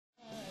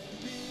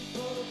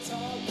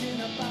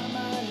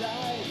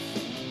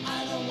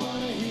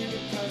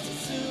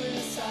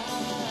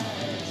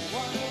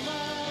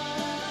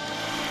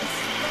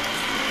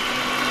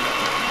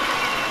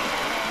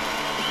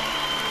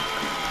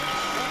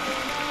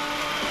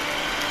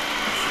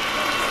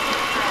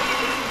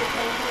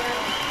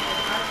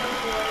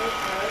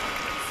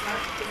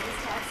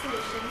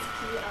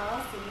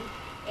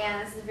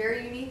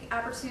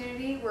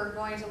opportunity. We're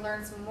going to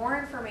learn some more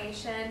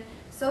information.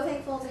 So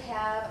thankful to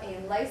have a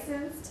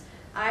licensed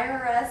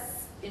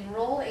IRS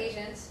enrolled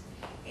agent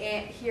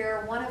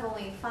here, one of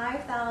only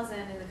 5,000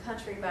 in the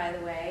country, by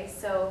the way.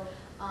 So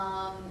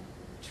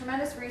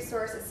tremendous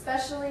resource,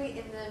 especially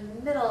in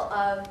the middle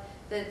of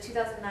the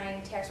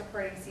 2009 tax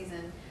reporting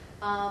season.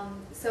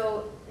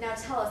 So now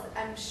tell us,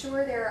 I'm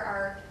sure there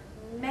are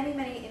many,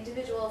 many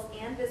individuals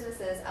and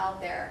businesses out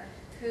there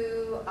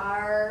who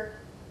are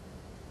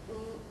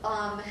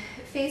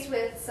faced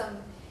with some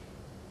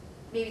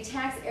maybe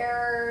tax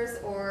errors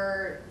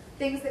or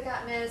things that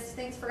got missed,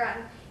 things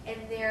forgotten, and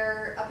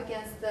they're up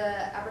against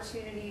the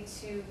opportunity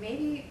to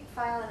maybe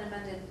file an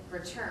amended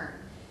return.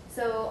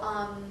 So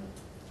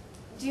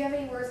do you have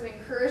any words of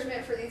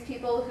encouragement for these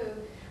people who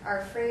are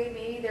afraid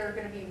maybe they're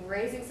going to be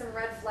raising some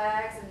red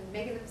flags and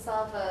making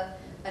themselves a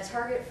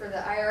target for the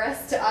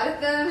IRS to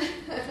audit them?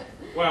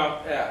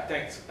 Well,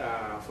 thanks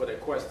for the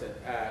question.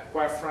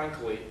 Quite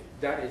frankly,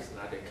 that is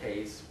not the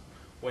case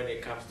when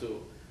it comes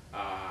to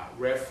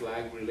red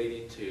flag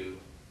relating to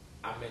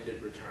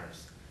amended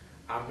returns.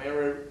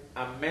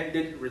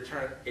 Amended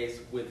return is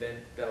within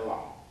the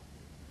law,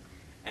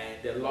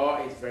 and the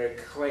law is very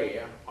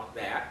clear on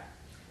that.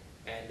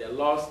 And the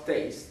law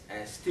states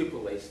and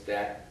stipulates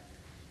that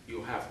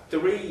you have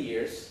 3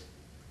 years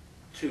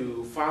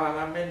to file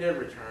an amended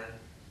return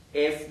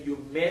if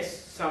you miss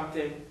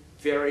something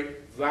very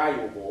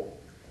valuable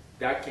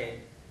that can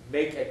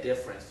make a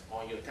difference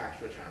on your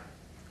tax return.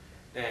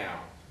 Now,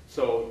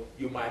 so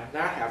you might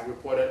not have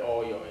reported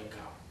all your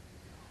income,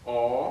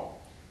 or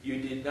you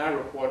did not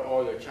report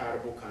all your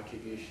charitable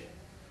contribution,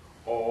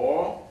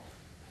 or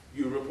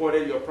you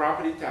reported your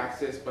property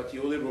taxes, but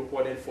you only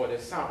reported for the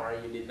summer,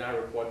 you did not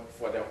report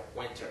for the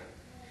winter.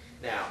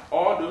 Now,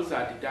 all those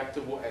are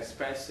deductible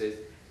expenses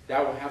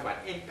that will have an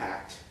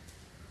impact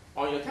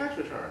on your tax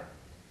return.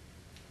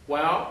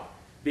 Well,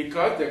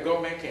 because the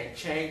government can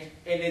change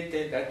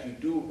anything that you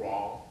do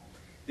wrong,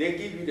 they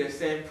give you the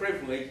same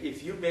privilege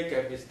if you make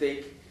a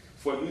mistake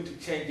for you to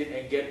change it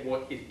and get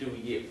what it's due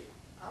you.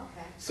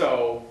 Okay.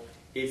 So,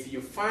 if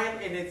you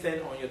find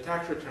anything on your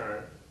tax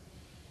return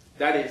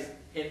that is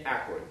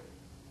inaccurate,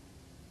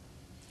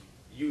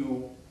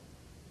 you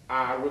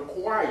are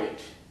required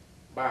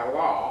by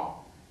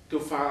law to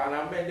file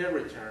an amended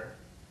return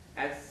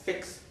and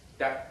fix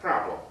that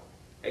problem.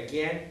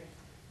 Again,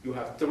 you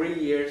have 3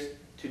 years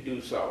to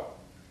do so.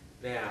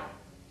 Now,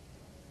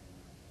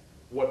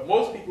 what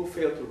most people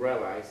fail to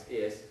realize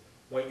is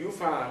when you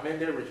file an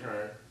amended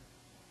return,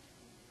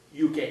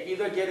 you can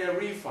either get a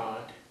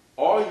refund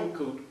or you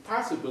could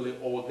possibly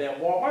owe them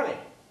more money.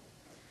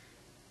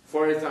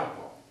 For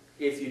example,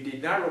 if you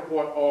did not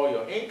report all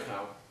your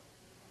income,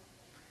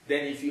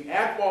 then if you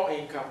add more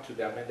income to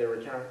the amended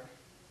return,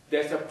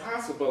 there's a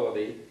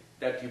possibility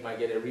that you might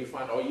get a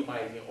refund or you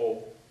might even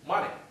owe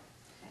money.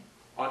 Okay.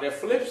 On the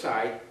flip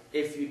side,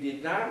 if you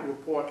did not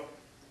report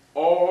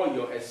all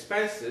your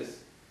expenses,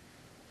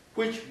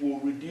 which will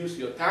reduce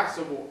your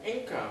taxable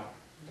income,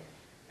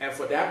 and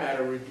for that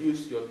matter,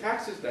 reduce your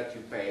taxes that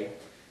you pay,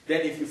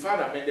 then if you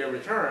file an amended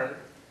return,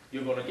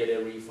 you're going to get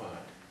a refund.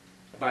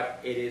 But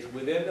it is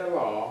within the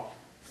law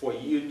for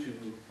you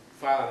to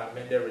file an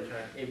amended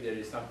return if there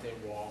is something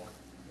wrong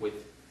with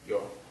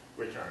your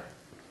return.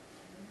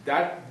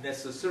 That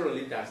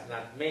necessarily does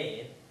not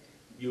mean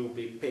you'll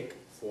be picked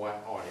for an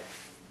audit.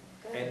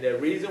 Good. And the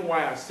reason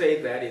why I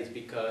say that is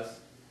because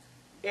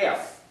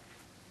if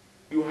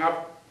you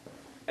have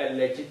a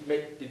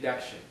legitimate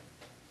deduction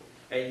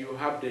and you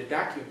have the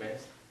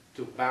documents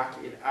to back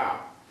it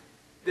up,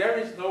 there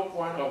is no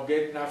point of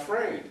getting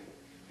afraid,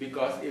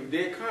 because if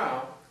they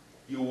come,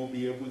 you will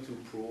be able to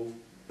prove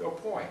your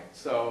point.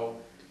 So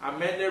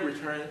amended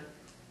return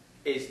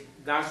is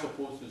not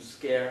supposed to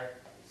scare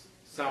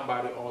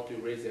somebody or to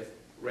raise a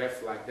red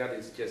flag. That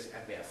is just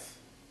a myth.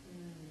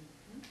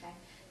 Okay,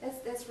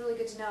 that's really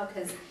good to know,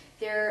 because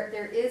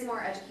there is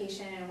more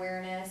education and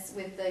awareness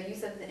with the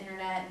use of the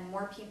internet, and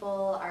more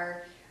people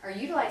are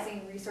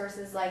utilizing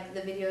resources like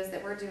the videos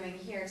that we're doing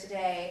here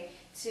today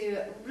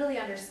to really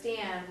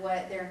understand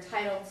what they're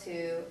entitled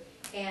to,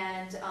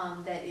 and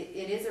that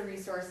it is a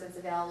resource that's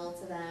available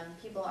to them.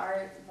 People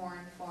are more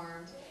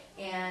informed,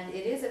 and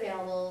it is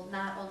available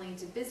not only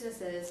to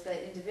businesses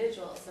but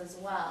individuals as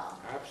well.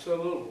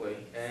 Absolutely.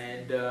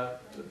 And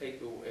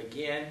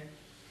again,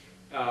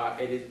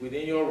 it is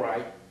within your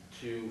right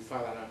to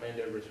file an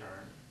amended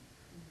return,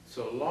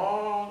 so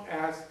long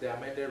as the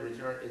amended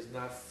return is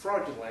not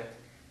fraudulent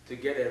to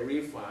get a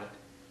refund.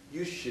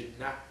 You should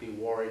not be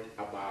worried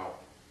about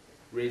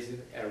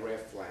raising a red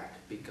flag,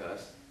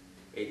 because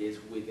it is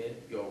within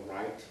your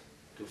right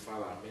to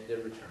file an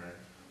amended return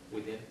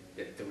within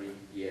the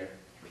 3-year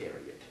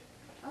period.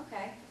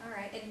 Okay, all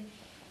right. And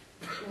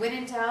when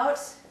in doubt,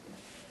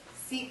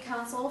 seek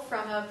counsel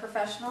from a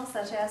professional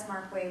such as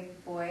Markwei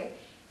Boye,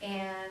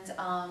 and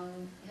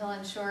he'll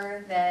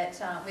ensure that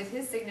with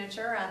his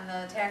signature on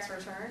the tax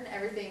return,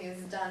 everything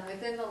is done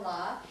within the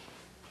law,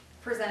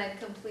 presented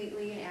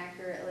completely and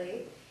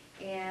accurately.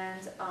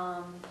 And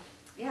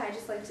yeah, I'd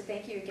just like to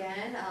thank you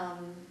again.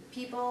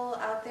 People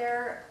out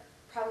there,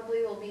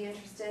 probably will be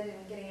interested in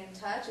getting in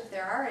touch if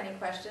there are any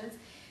questions.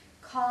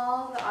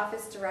 Call the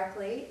office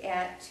directly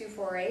at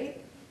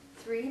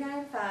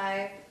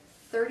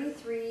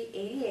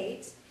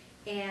 248-395-3388,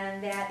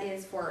 and that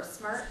is for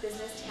Smart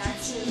Business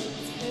Tax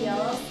Solutions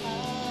PLC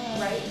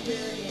right here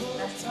in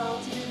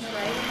Metropolitan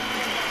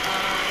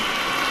Detroit.